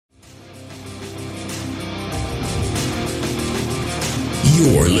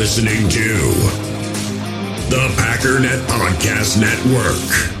You're listening to the Packernet Podcast Network.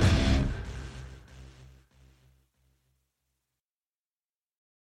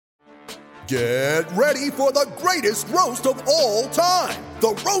 Get ready for the greatest roast of all time, the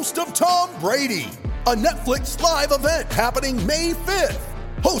Roast of Tom Brady, a Netflix live event happening May 5th.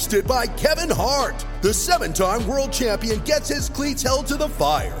 Hosted by Kevin Hart, the 7-time world champion gets his cleats held to the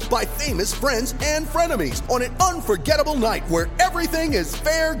fire by famous friends and frenemies on an unforgettable night where everything is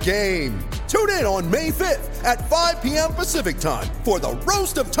fair game. Tune in on May 5th at 5 p.m. Pacific time for the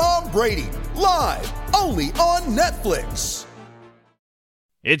Roast of Tom Brady, live only on Netflix.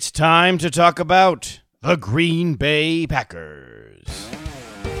 It's time to talk about the Green Bay Packers.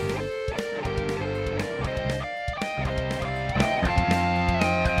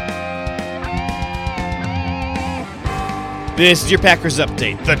 This is your Packers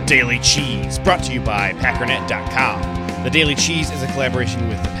Update, the Daily Cheese, brought to you by Packernet.com. The Daily Cheese is a collaboration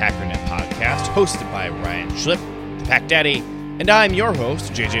with the Packernet podcast, hosted by Ryan Schlip, the Pack Daddy, and I'm your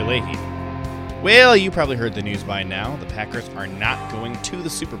host, JJ Leahy. Well, you probably heard the news by now. The Packers are not going to the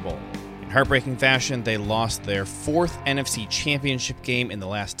Super Bowl. In heartbreaking fashion, they lost their 4th NFC Championship game in the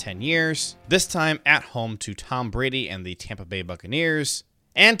last 10 years, this time at home to Tom Brady and the Tampa Bay Buccaneers.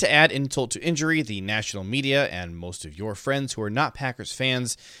 And to add insult to injury, the national media and most of your friends who are not Packers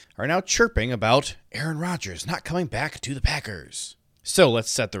fans are now chirping about Aaron Rodgers not coming back to the Packers. So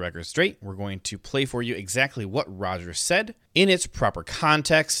let's set the record straight. We're going to play for you exactly what Rodgers said in its proper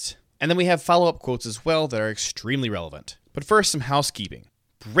context, and then we have follow-up quotes as well that are extremely relevant. But first, some housekeeping.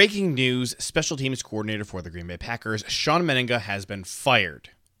 Breaking news, special teams coordinator for the Green Bay Packers, Sean Mennenga, has been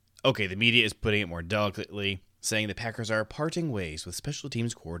fired. Okay, the media is putting it more delicately, saying the Packers are parting ways with special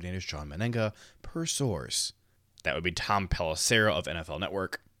teams coordinator Sean Mennenga, per source. That would be Tom Pelissero of NFL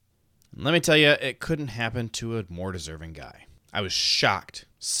Network. Let me tell you, it couldn't happen to a more deserving guy. I was shocked,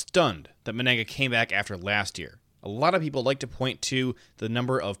 stunned that Mennenga came back after last year. A lot of people like to point to the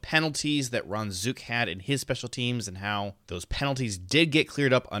number of penalties that Ron Zook had in his special teams and how those penalties did get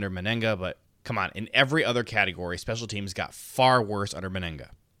cleared up under Mennenga, but come on, in every other category, special teams got far worse under Mennenga.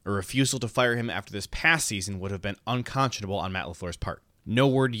 A refusal to fire him after this past season would have been unconscionable on Matt LaFleur's part. No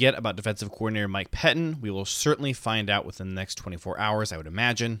word yet about defensive coordinator Mike Pettine. We will certainly find out within the next 24 hours, I would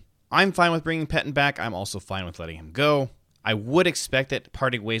imagine. I'm fine with bringing Pettine back. I'm also fine with letting him go. I would expect that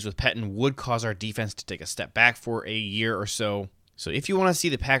parting ways with Pettine would cause our defense to take a step back for a year or so. So if you want to see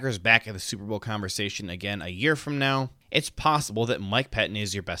the Packers back in the Super Bowl conversation again a year from now, it's possible that Mike Pettine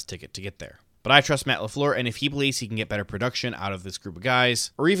is your best ticket to get there. But I trust Matt LaFleur, and if he believes he can get better production out of this group of guys,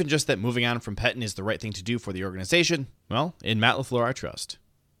 or even just that moving on from Pettine is the right thing to do for the organization, well, in Matt LaFleur I trust.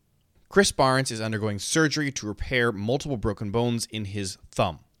 Chris Barnes is undergoing surgery to repair multiple broken bones in his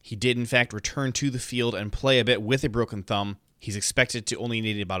thumb. He did in fact return to the field and play a bit with a broken thumb. He's expected to only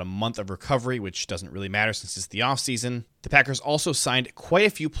need about a month of recovery, which doesn't really matter since it's the offseason. The Packers also signed quite a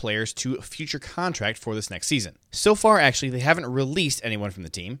few players to a future contract for this next season. So far, actually, they haven't released anyone from the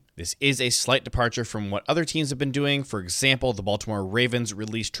team. This is a slight departure from what other teams have been doing. For example, the Baltimore Ravens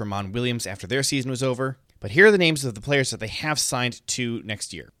released Tramon Williams after their season was over. But here are the names of the players that they have signed to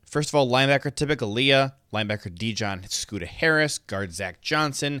next year. First of all, linebacker Tippett Aaliyah, linebacker Dijon Scooter Harris, guard Zach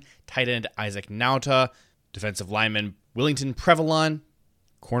Johnson, tight end Isaac Nauta, defensive lineman Willington Prevalon,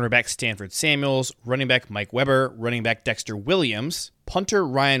 cornerback Stanford Samuels, running back Mike Weber, running back Dexter Williams, punter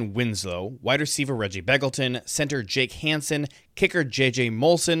Ryan Winslow, wide receiver Reggie Begelton, center Jake Hansen, kicker J.J.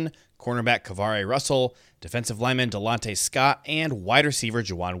 Molson, cornerback Kavare Russell, defensive lineman Delonte Scott, and wide receiver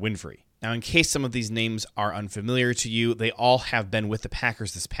Juwan Winfrey. Now, in case some of these names are unfamiliar to you, they all have been with the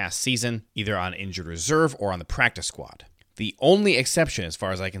Packers this past season, either on injured reserve or on the practice squad. The only exception, as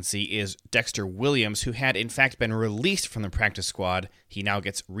far as I can see, is Dexter Williams, who had in fact been released from the practice squad. He now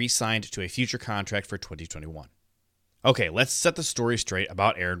gets re-signed to a future contract for 2021. Okay, let's set the story straight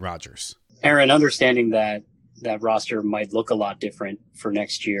about Aaron Rodgers. Aaron, understanding that roster might look a lot different for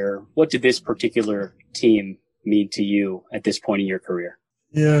next year, what did this particular team mean to you at this point in your career?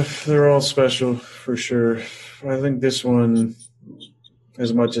 Yeah, they're all special for sure. I think this one,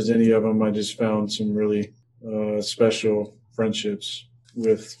 as much as any of them, I just found some really special friendships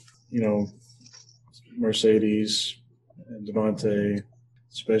with, Mercedes and Devontae.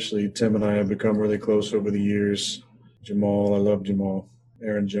 Especially Tim and I have become really close over the years. Jamal, I love Jamal.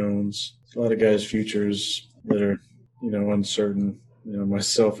 Aaron Jones. A lot of guys' futures that are, uncertain,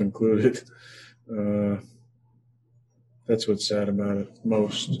 myself included. That's what's sad about it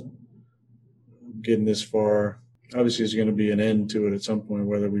most. Getting this far. Obviously, there's going to be an end to it at some point,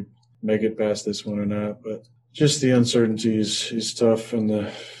 whether we make it past this one or not. But just the uncertainty is tough, and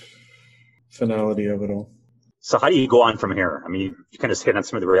the finality of it all. So how do you go on from here? I mean, you kind of hit on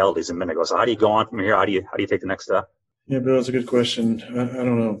some of the realities a minute ago. So how do you go on from here? How do you take the next step? Yeah, Bill, it's a good question. I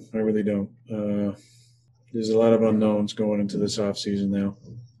don't know. I really don't. There's a lot of unknowns going into this off season now,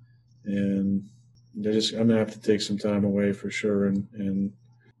 and I'm gonna have to take some time away for sure and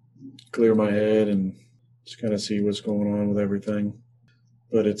clear my head and just kind of see what's going on with everything.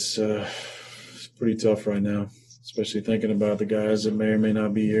 But it's pretty tough right now, especially thinking about the guys that may or may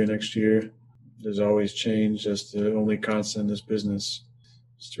not be here next year. There's always change. That's the only constant in this business.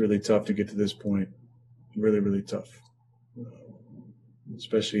 It's really tough to get to this point. Really, really tough.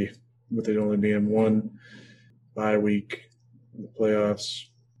 Especially with it only being one bye week in the playoffs.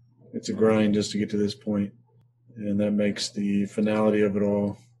 It's a grind just to get to this point. And that makes the finality of it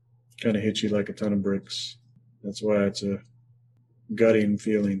all kind of hit you like a ton of bricks. That's why it's a gutting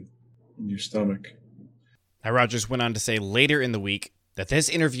feeling in your stomach. Now, Rodgers went on to say later in the week that this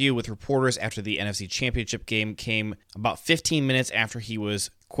interview with reporters after the NFC Championship game came about 15 minutes after he was,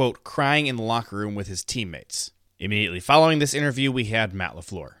 quote, crying in the locker room with his teammates. Immediately following this interview, we had Matt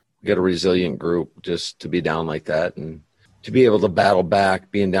LaFleur. We got a resilient group just to be down like that and to be able to battle back,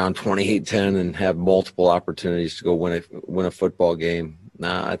 being down 28-10 and have multiple opportunities to go win a football game.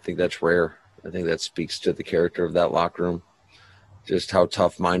 I think that's rare. I think that speaks to the character of that locker room, just how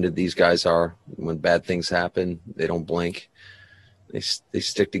tough-minded these guys are. When bad things happen, they don't blink. They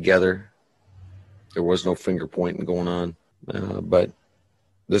stick together. There was no finger pointing going on. But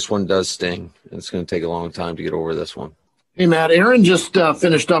this one does sting, and it's going to take a long time to get over this one. Hey, Matt, Aaron just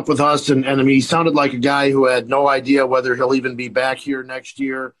finished up with us, and I mean, he sounded like a guy who had no idea whether he'll even be back here next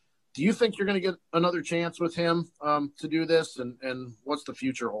year. Do you think you're going to get another chance with him to do this, and what's the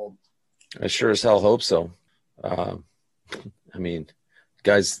future hold? I sure as hell hope so. I mean,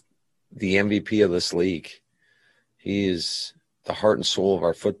 guy's the MVP of this league. He is the heart and soul of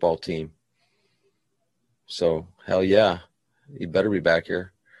our football team. So, hell yeah, he better be back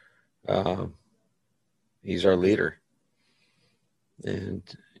here. He's our leader. And,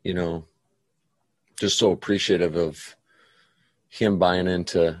 you know, just so appreciative of him buying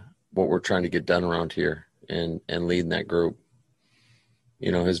into what we're trying to get done around here and leading that group.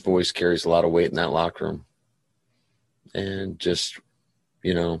 You know, his voice carries a lot of weight in that locker room. And just,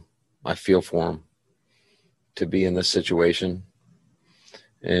 you know, I feel for him to be in this situation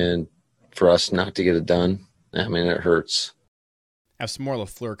and for us not to get it done. I mean, it hurts. I have some more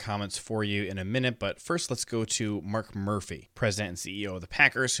LaFleur comments for you in a minute, but first let's go to Mark Murphy, president and CEO of the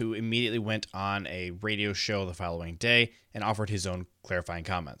Packers, who immediately went on a radio show the following day and offered his own clarifying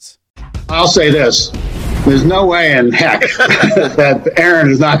comments. I'll say this. There's no way in heck that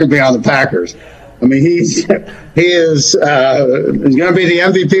Aaron is not going to be on the Packers. I mean, he's going to be the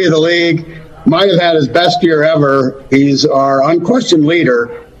MVP of the league, might have had his best year ever. He's our unquestioned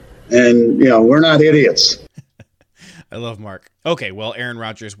leader, and, you know, we're not idiots. I love Mark. Okay, well, Aaron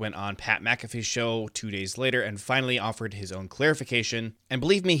Rodgers went on Pat McAfee's show 2 days later and finally offered his own clarification. And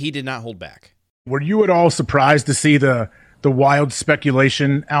believe me, he did not hold back. Were you at all surprised to see the wild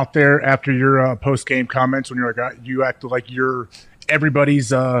speculation out there after your post-game comments when you're like, you act like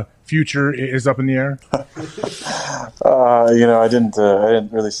everybody's future is up in the air? You know, I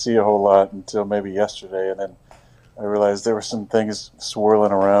didn't really see a whole lot until maybe yesterday, and then I realized there were some things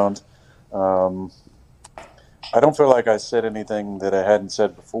swirling around. I don't feel like I said anything that I hadn't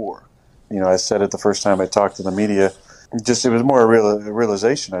said before. You know, I said it the first time I talked to the media. It was more a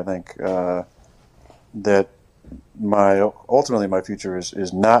realization, I think, that ultimately my future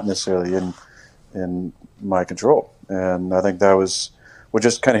is not necessarily in my control. And I think that was what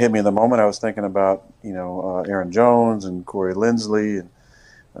just kind of hit me in the moment. I was thinking about, you know, Aaron Jones and Corey Linsley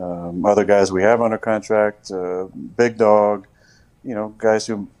and other guys we have under contract, Big Dog, you know, guys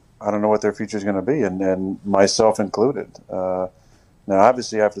who I don't know what their future is going to be, and myself included. Now,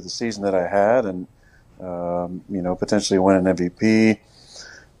 obviously, after the season that I had and, you know, potentially win an MVP,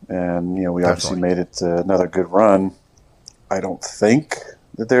 and, you know, we obviously made it another good run, I don't think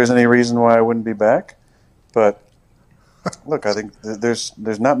that there's any reason why I wouldn't be back. But, look, I think there's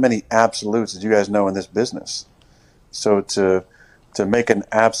not many absolutes, as you guys know, in this business. So to make an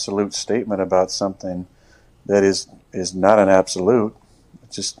absolute statement about something that is not an absolute,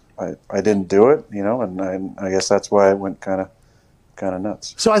 just I didn't do it, you know, and I guess that's why it went kind of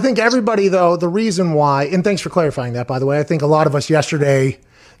nuts. So I think everybody, though, the reason why, and thanks for clarifying that, by the way, I think a lot of us yesterday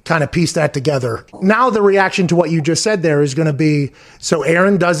kind of pieced that together. Now the reaction to what you just said there is going to be, so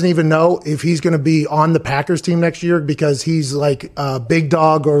Aaron doesn't even know if he's going to be on the Packers team next year because he's like Big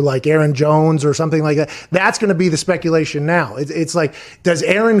Dog or like Aaron Jones or something like that. That's going to be the speculation now. It's like, does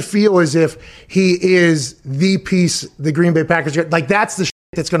Aaron feel as if he is the piece the Green Bay Packers, like that's the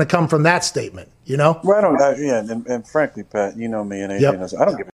that's going to come from that statement, you know? Well, I don't. And frankly, Pat, you know me and AJ. I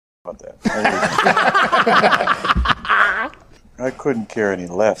don't give a about that. I couldn't care any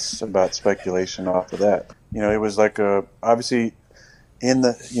less about speculation off of that. It was like obviously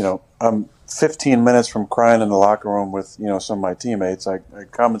I'm 15 minutes from crying in the locker room with some of my teammates. I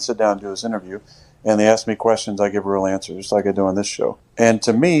come and sit down and do this interview, and they ask me questions. I give real answers, like I do on this show. And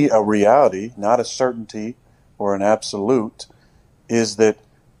to me, a reality, not a certainty or an absolute, is that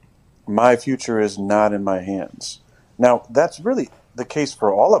my future is not in my hands. Now, that's really the case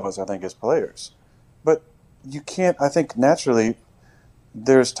for all of us, I think, as players. But you can't, I think, naturally,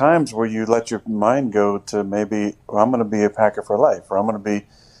 there's times where you let your mind go to maybe, I'm going to be a Packer for life, or I'm going to be,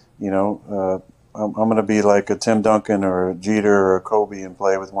 I'm going to be like a Tim Duncan or a Jeter or a Kobe and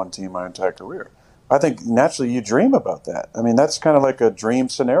play with one team my entire career. I think naturally you dream about that. I mean, that's kind of like a dream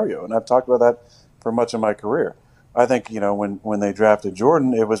scenario, and I've talked about that for much of my career. I think, when they drafted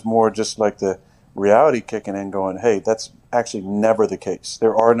Jordan, it was more just like the reality kicking in going, hey, that's actually never the case.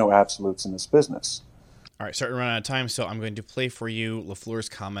 There are no absolutes in this business. All right, starting to run out of time, so I'm going to play for you LaFleur's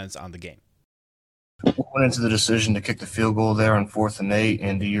comments on the game. What went into the decision to kick the field goal there on 4th and 8,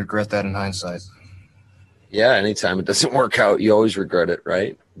 and do you regret that in hindsight? Yeah, anytime it doesn't work out, you always regret it,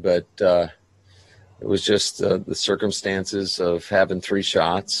 right? But it was just the circumstances of having 3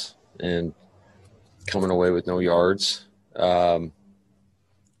 shots and coming away with no yards, and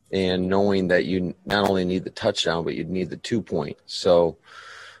knowing that you not only need the touchdown, but you'd need the 2-point. So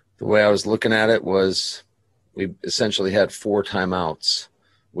the way I was looking at it was we essentially had 4 timeouts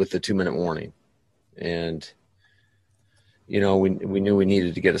with the 2-minute warning. And, we knew we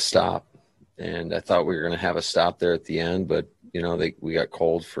needed to get a stop. And I thought we were going to have a stop there at the end, but, we got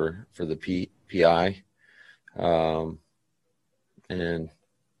called for the PI. And it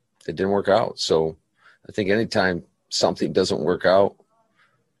didn't work out. So I think anytime something doesn't work out,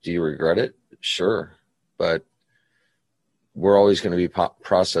 do you regret it? Sure. But we're always going to be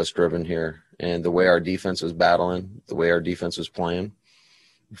process driven here. And the way our defense was battling, the way our defense was playing,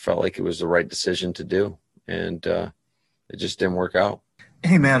 we felt like it was the right decision to do. And it just didn't work out.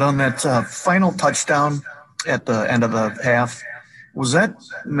 Hey, Matt, on that final touchdown at the end of the half, was that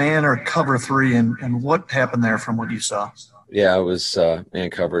man or cover 3? And what happened there from what you saw? Yeah, it was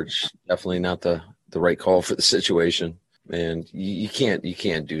man coverage. Definitely not the right call for the situation. And you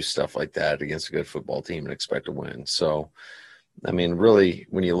can't do stuff like that against a good football team and expect to win. So, I mean, really,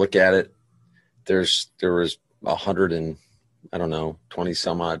 when you look at it, there was 20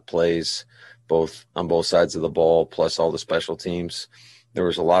 some odd plays, on both sides of the ball, plus all the special teams. There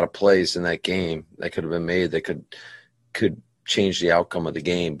was a lot of plays in that game that could have been made that could change the outcome of the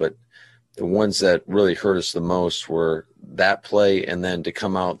game. But the ones that really hurt us the most were that play, and then to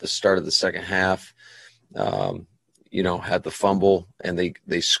come out the start of the second half, had the fumble and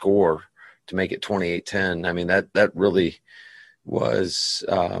they score to make it 28-10. I mean, that really was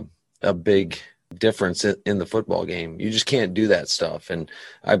a big difference in the football game. You just can't do that stuff. And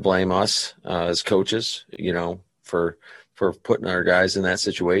I blame us as coaches, for putting our guys in that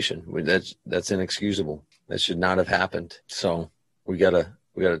situation. That's inexcusable. That should not have happened. So we gotta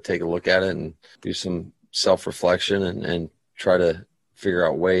take a look at it and do some self-reflection and try to figure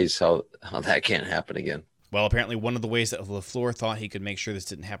out ways how that can't happen again. Well, apparently one of the ways that LaFleur thought he could make sure this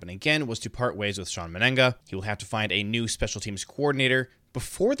didn't happen again was to part ways with Sean Menenga. He will have to find a new special teams coordinator.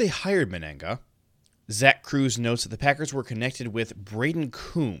 Before they hired Menenga, Zach Cruz notes that the Packers were connected with Braden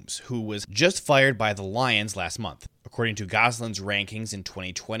Coombs, who was just fired by the Lions last month. According to Goslin's rankings in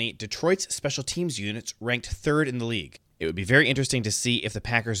 2020, Detroit's special teams units ranked 3rd in the league. It would be very interesting to see if the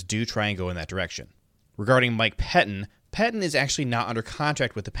Packers do try and go in that direction. Regarding Mike Pettin is actually not under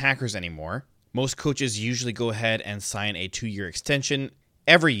contract with the Packers anymore. Most coaches usually go ahead and sign a 2-year extension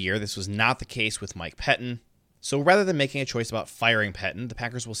every year. This was not the case with Mike Pettin. So rather than making a choice about firing Pettin, the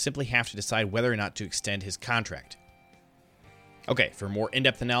Packers will simply have to decide whether or not to extend his contract. Okay, for more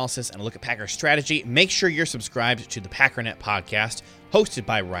in-depth analysis and a look at Packer strategy, make sure you're subscribed to the Packernet podcast, hosted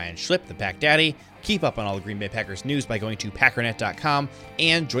by Ryan Schlip, the Pack Daddy. Keep up on all the Green Bay Packers news by going to packernet.com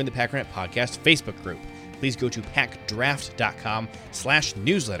and join the Packernet podcast Facebook group. Please go to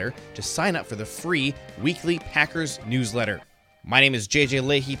packdraft.com/newsletter to sign up for the free weekly Packers newsletter. My name is JJ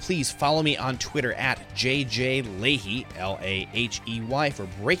Leahy. Please follow me on Twitter at JJLeahy, L-A-H-E-Y, for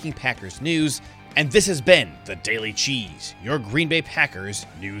breaking Packers news. And this has been The Daily Cheese, your Green Bay Packers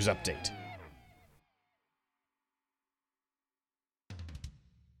news update.